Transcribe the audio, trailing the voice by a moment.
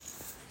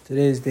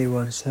Today is day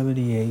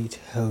 178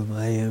 of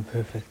my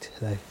imperfect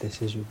life.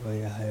 This is your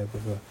boy Yahya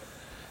Baba.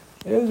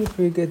 It was a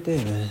pretty good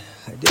day, man.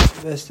 I did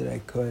the best that I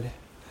could.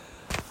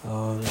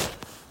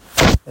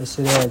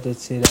 Yesterday I did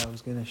say that I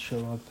was gonna show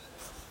up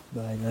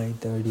by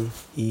 9:30,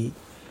 eat.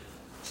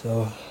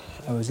 So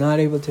I was not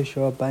able to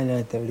show up by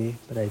 9:30,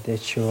 but I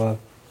did show up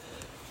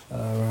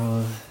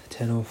around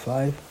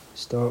 10:05.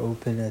 Store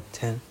opened at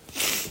 10.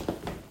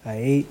 I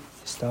ate.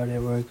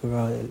 Started work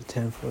around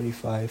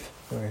 10:45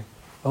 or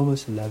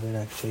almost 11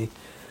 actually.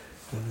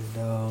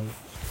 And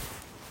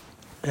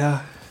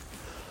yeah,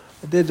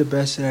 I did the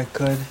best that I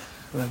could.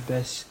 My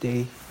best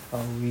day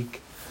all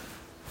week.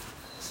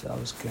 So that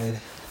was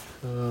good.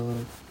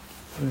 I'm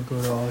gonna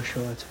go to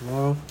Oshawa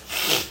tomorrow.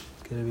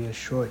 It's gonna be a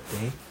short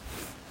day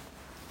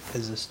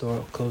because the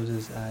store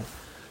closes at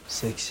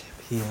 6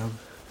 p.m.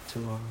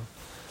 tomorrow.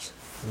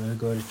 I'm gonna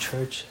go to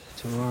church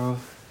tomorrow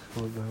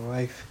with my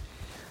wife,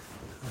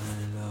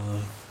 and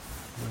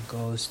my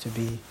goal is to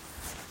be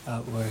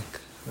at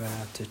work right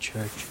after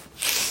church.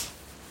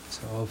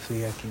 So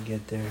hopefully I can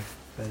get there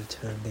by the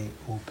time they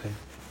open.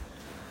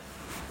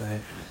 But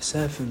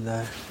aside from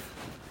that,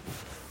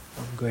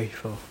 I'm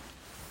grateful.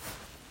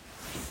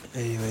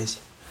 Anyways,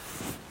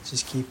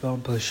 just keep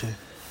on pushing.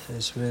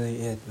 That's really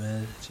it,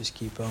 man. Just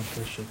keep on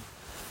pushing.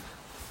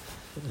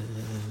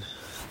 And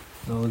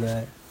know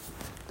that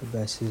the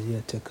best is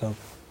yet to come.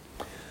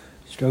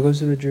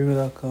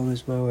 strugglesofadreamer.com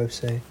is my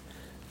website.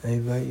 I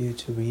invite you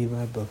to read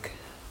my book.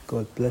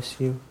 God bless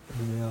you,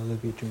 and may all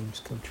of your dreams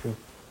come true.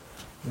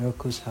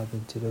 Miracles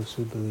happen to those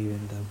who believe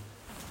in them.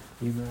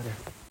 You matter.